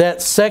have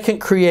that second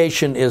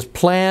creation is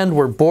planned.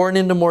 We're born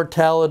into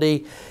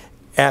mortality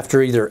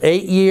after either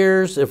 8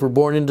 years, if we're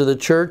born into the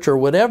church, or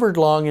whatever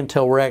long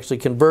until we're actually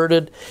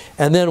converted.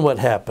 And then what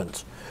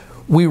happens?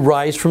 We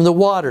rise from the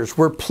waters.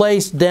 We're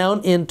placed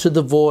down into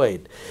the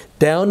void,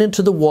 down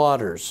into the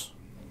waters.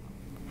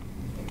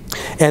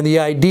 And the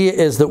idea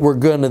is that we're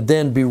going to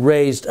then be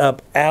raised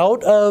up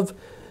out of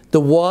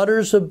the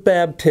waters of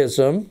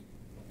baptism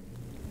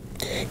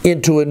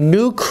into a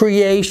new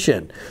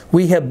creation.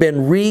 We have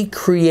been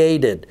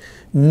recreated.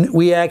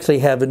 We actually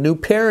have a new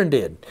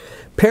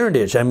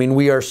parentage. I mean,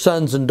 we are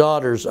sons and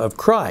daughters of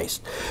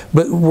Christ.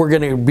 But we're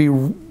going to be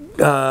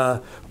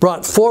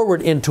brought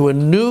forward into a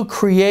new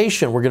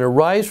creation. We're going to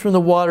rise from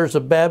the waters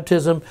of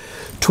baptism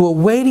to a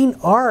waiting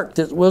ark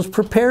that was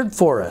prepared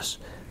for us.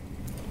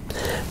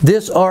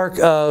 This ark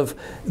of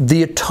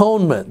the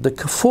atonement, the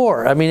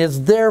Kippur. I mean, it's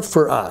there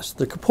for us,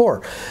 the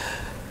Kippur.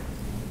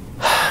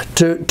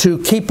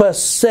 To keep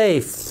us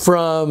safe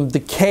from the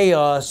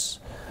chaos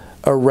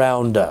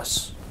around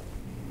us.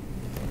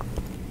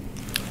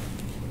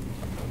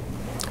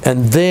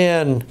 And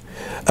then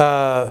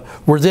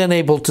we're then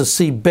able to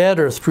see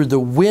better through the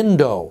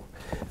window,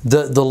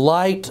 the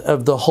light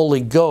of the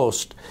Holy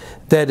Ghost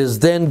that is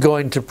then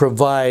going to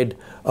provide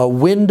a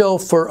window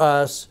for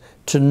us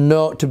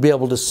to be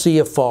able to see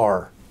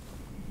afar,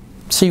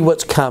 see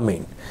what's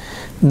coming,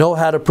 know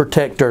how to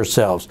protect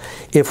ourselves.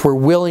 If we're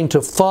willing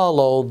to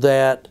follow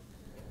that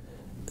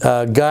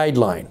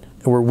guideline,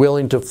 and we're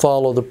willing to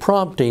follow the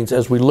promptings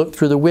as we look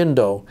through the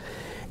window,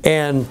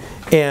 and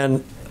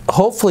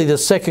hopefully the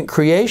second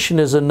creation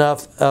is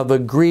enough of a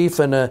grief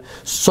and a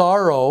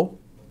sorrow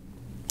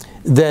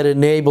that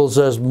enables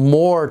us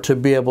more to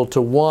be able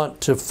to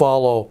want to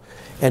follow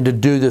and to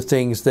do the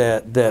things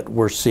that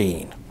we're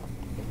seeing.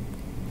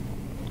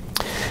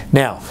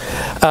 Now,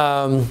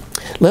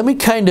 let me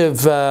kind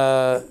of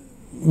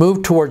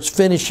move towards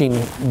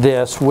finishing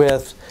this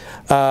with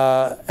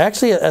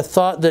actually a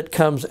thought that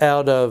comes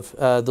out of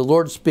the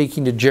Lord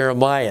speaking to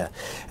Jeremiah.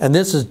 And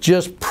this is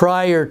just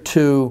prior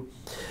to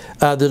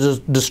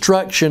the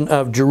destruction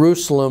of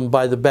Jerusalem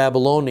by the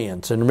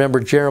Babylonians. And remember,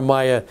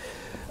 Jeremiah,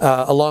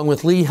 along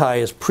with Lehi,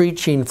 is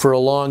preaching for a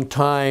long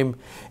time,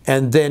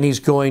 and then he's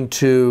going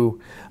to,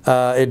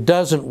 it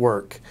doesn't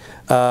work,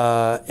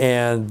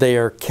 and they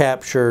are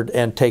captured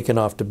and taken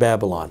off to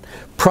Babylon.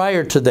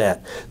 Prior to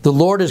that, the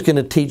Lord is going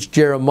to teach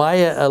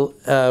Jeremiah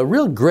a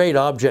real great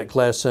object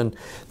lesson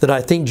that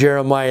I think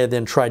Jeremiah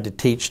then tried to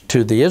teach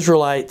to the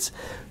Israelites,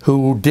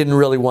 who didn't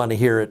really want to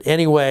hear it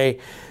anyway.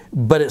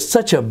 But it's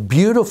such a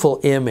beautiful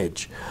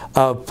image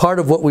of part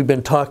of what we've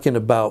been talking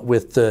about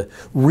with the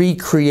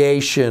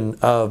recreation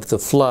of the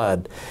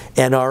flood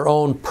and our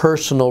own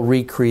personal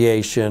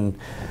recreation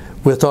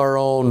with our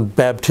own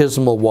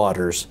baptismal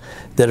waters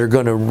that are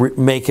going to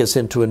make us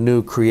into a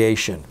new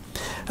creation.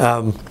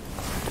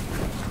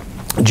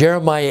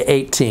 Jeremiah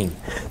 18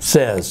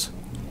 says,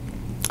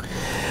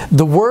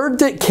 "The word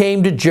that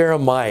came to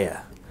Jeremiah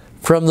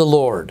from the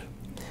Lord,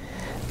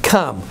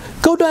 come,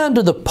 go down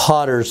to the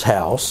potter's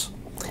house,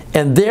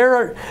 and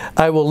there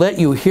I will let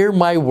you hear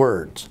my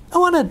words." I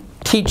want to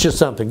teach you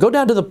something. Go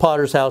down to the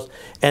potter's house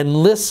and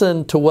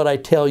listen to what I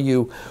tell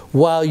you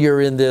while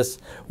you're in this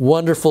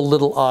wonderful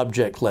little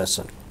object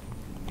lesson.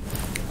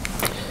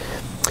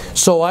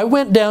 "So I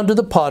went down to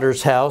the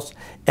potter's house,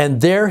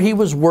 and there he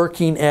was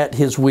working at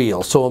his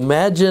wheel." So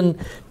imagine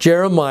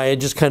Jeremiah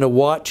just kind of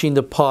watching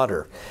the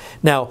potter.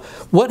 Now,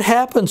 what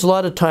happens a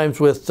lot of times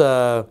with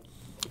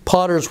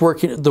potters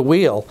working at the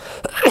wheel,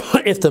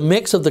 if the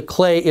mix of the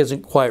clay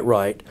isn't quite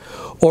right,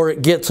 or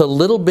it gets a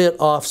little bit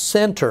off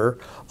center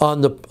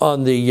on the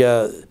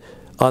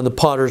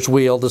potter's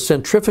wheel, the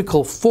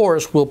centrifugal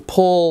force will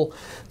pull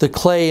the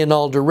clay in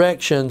all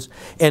directions,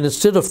 and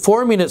instead of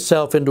forming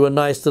itself into a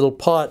nice little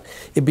pot,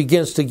 it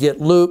begins to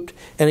get looped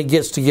and it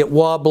gets to get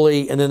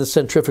wobbly, and then the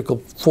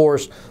centrifugal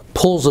force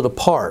pulls it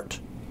apart.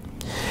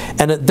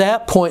 And at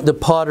that point, the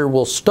potter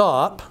will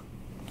stop,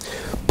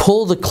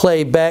 pull the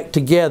clay back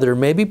together,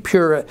 maybe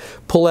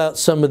pull out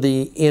some of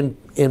the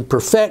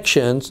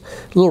imperfections,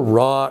 little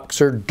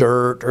rocks or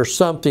dirt or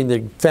something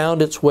that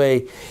found its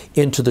way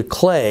into the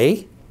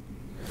clay,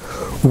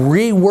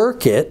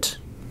 rework it,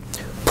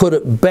 put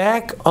it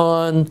back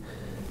on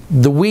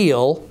the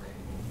wheel,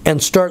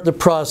 and start the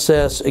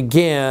process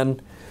again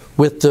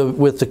with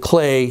the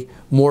clay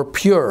more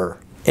pure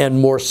and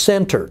more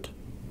centered.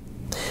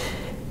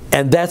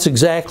 And that's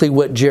exactly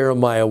what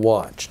Jeremiah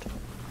watched.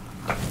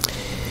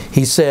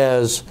 He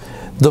says,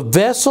 "The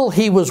vessel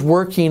he was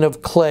working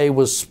of clay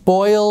was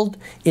spoiled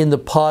in the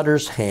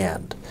potter's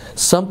hand."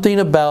 Something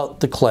about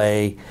the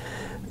clay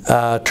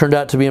turned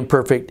out to be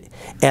imperfect,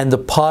 and the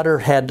potter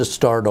had to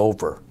start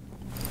over.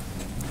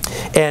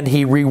 And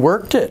he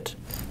reworked it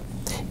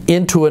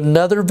into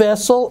another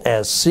vessel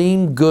as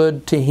seemed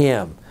good to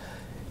him.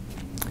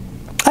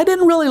 I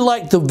didn't really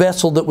like the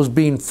vessel that was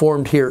being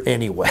formed here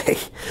anyway.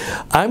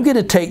 I'm going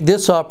to take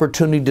this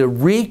opportunity to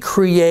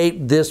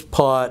recreate this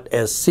pot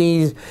as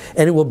seen,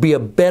 and it will be a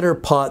better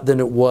pot than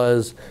it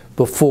was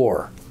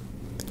before.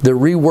 The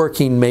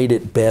reworking made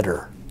it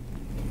better.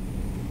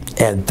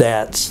 And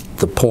that's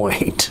the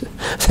point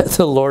that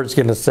the Lord's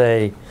going to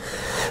say.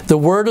 "The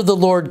word of the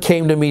Lord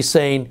came to me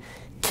saying,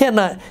 Can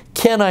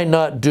I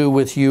not do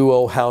with you,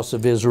 O house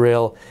of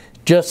Israel,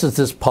 just as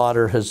this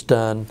potter has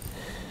done?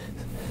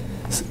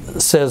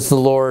 Says the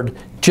Lord,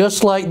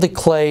 just like the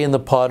clay in the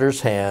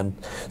potter's hand,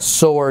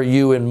 so are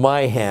you in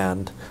my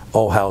hand,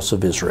 O house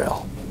of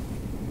Israel.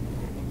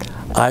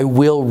 I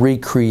will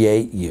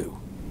recreate you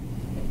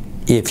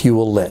if you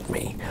will let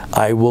me.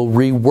 I will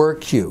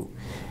rework you,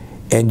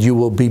 and you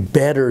will be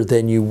better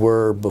than you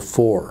were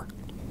before."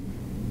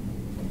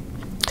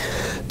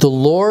 The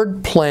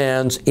Lord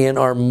plans in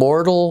our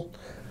mortal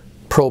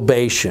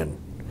probation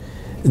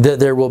that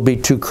there will be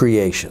two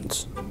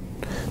creations.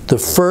 The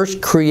first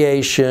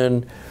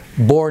creation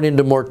born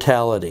into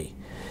mortality.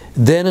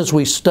 Then as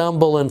we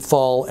stumble and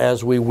fall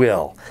as we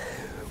will,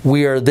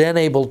 we are then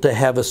able to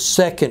have a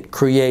second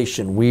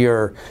creation. We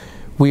are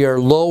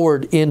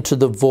lowered into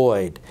the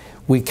void.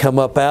 We come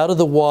up out of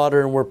the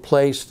water and we're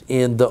placed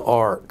in the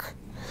ark.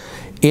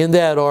 In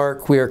that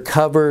ark we are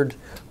covered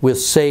with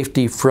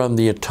safety from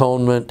the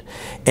atonement,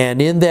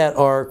 and in that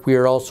ark we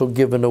are also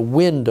given a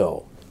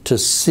window to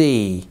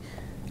see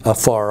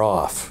afar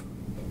off.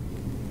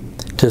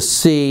 To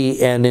see,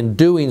 and in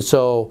doing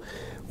so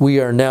we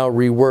are now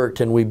reworked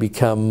and we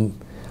become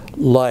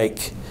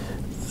like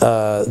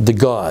the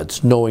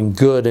gods, knowing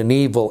good and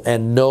evil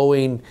and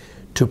knowing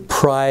to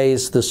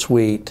prize the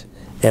sweet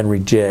and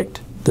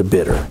reject the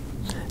bitter.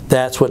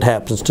 That's what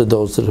happens to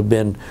those that have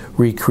been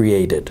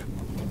recreated.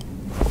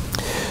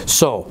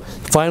 So,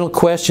 final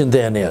question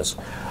then is,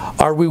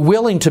 are we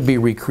willing to be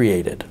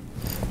recreated?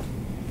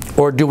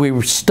 Or do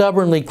we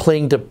stubbornly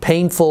cling to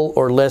painful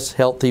or less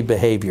healthy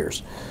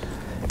behaviors?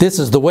 This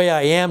is the way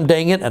I am,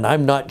 dang it, and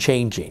I'm not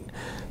changing.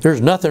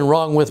 There's nothing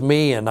wrong with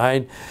me, and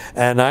I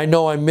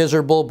know I'm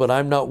miserable, but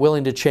I'm not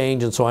willing to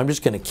change, and so I'm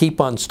just going to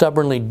keep on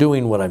stubbornly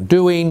doing what I'm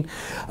doing.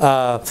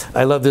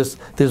 I love this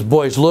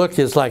boy's look.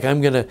 It's like I'm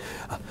going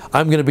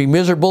to be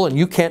miserable, and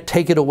you can't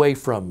take it away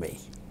from me.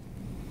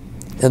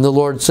 And the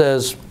Lord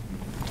says,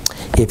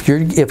 if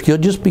you'll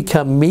just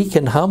become meek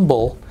and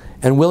humble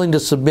and willing to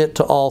submit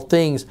to all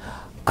things,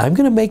 I'm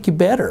going to make you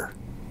better.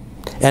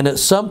 And at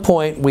some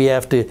point, we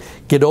have to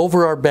get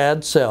over our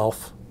bad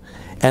self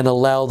and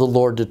allow the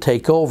Lord to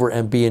take over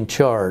and be in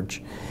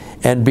charge,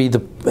 and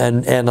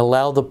and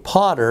allow the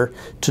potter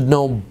to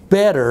know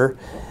better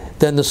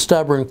than the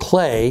stubborn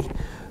clay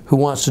who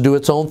wants to do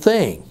its own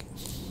thing.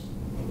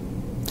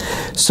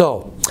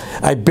 So,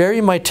 I bury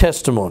my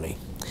testimony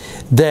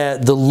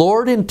that the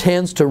Lord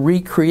intends to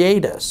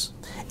recreate us,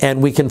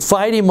 and we can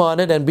fight Him on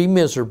it and be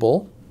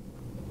miserable,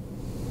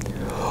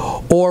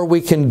 or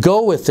we can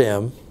go with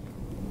Him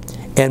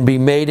and be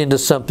made into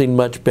something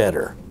much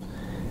better.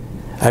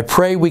 I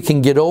pray we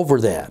can get over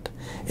that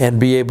and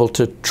be able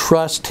to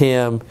trust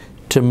Him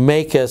to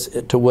make us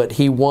to what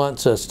He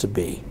wants us to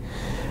be.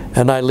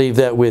 And I leave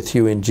that with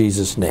you in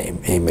Jesus' name.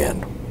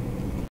 Amen.